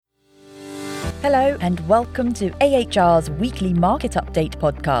Hello and welcome to AHR's weekly market update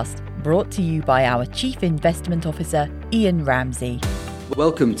podcast, brought to you by our Chief Investment Officer, Ian Ramsey.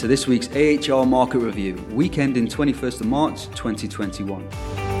 Welcome to this week's AHR Market Review, weekend in 21st of March 2021.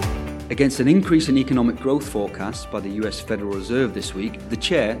 Against an increase in economic growth forecasts by the US Federal Reserve this week, the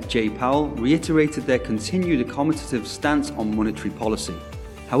chair, Jay Powell, reiterated their continued accommodative stance on monetary policy.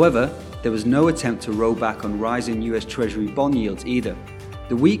 However, there was no attempt to row back on rising US Treasury bond yields either.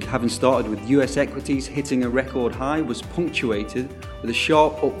 The week, having started with US equities hitting a record high, was punctuated with a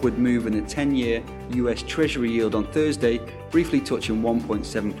sharp upward move in the 10-year US Treasury yield on Thursday, briefly touching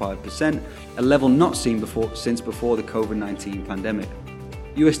 1.75%, a level not seen since before the COVID-19 pandemic.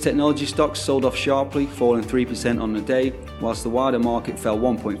 US technology stocks sold off sharply, falling 3% on the day, whilst the wider market fell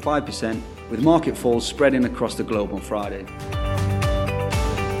 1.5%, with market falls spreading across the globe on Friday.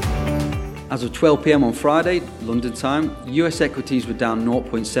 As of 12 p.m. on Friday, London time, US equities were down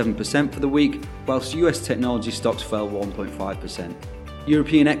 0.7% for the week, whilst US technology stocks fell 1.5%.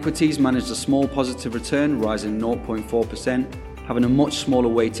 European equities managed a small positive return, rising 0.4%, having a much smaller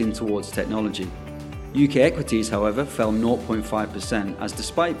weighting towards technology. UK equities, however, fell 0.5%, as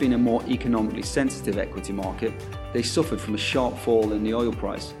despite being a more economically sensitive equity market, they suffered from a sharp fall in the oil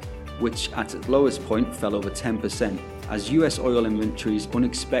price, which at its lowest point fell over 10%, as US oil inventories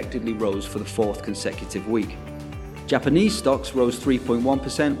unexpectedly rose for the fourth consecutive week. Japanese stocks rose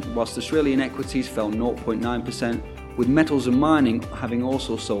 3.1%, whilst Australian equities fell 0.9%, with metals and mining having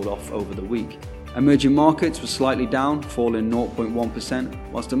also sold off over the week. Emerging markets were slightly down, falling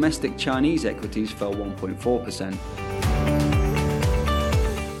 0.1%, whilst domestic Chinese equities fell 1.4%.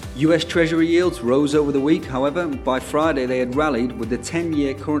 US Treasury yields rose over the week, however, by Friday they had rallied, with the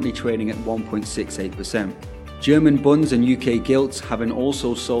 10-year currently trading at 1.68%. German bunds and UK gilts, having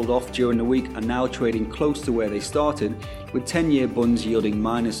also sold off during the week, are now trading close to where they started, with 10-year bunds yielding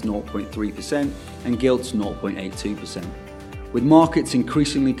minus 0.3% and gilts 0.82%. With markets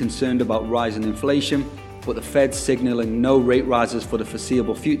increasingly concerned about rising inflation, but the Fed signalling no rate rises for the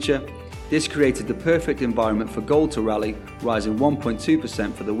foreseeable future, this created the perfect environment for gold to rally, rising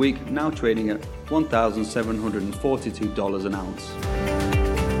 1.2% for the week, now trading at $1,742 an ounce.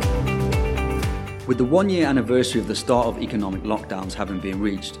 With the one-year anniversary of the start of economic lockdowns having been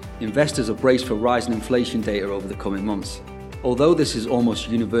reached, investors are braced for rising inflation data over the coming months. Although this is almost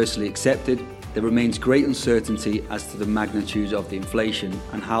universally accepted, there remains great uncertainty as to the magnitude of the inflation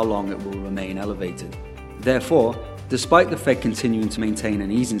and how long it will remain elevated. Therefore, despite the Fed continuing to maintain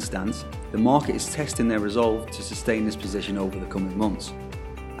an easing stance, the market is testing their resolve to sustain this position over the coming months.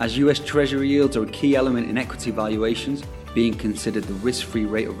 As US Treasury yields are a key element in equity valuations, being considered the risk-free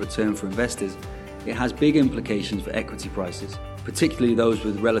rate of return for investors, it has big implications for equity prices, particularly those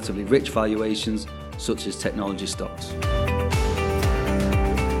with relatively rich valuations, such as technology stocks.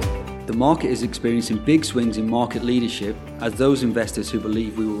 The market is experiencing big swings in market leadership, as those investors who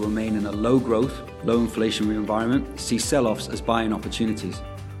believe we will remain in a low growth, low inflationary environment see sell-offs as buying opportunities,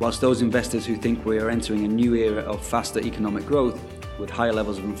 whilst those investors who think we are entering a new era of faster economic growth with higher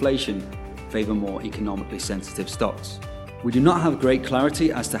levels of inflation favour more economically sensitive stocks. We do not have great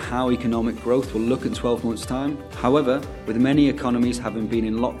clarity as to how economic growth will look in 12 months' time. However, with many economies having been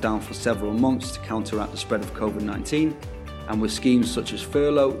in lockdown for several months to counteract the spread of COVID-19, and with schemes such as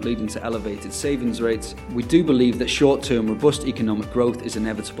furlough leading to elevated savings rates, we do believe that short-term robust economic growth is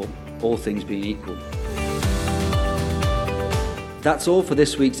inevitable, all things being equal. That's all for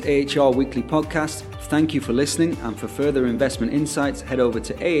this week's AHR Weekly Podcast. Thank you for listening, and for further investment insights, head over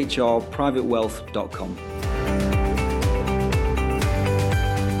to ahrprivatewealth.com.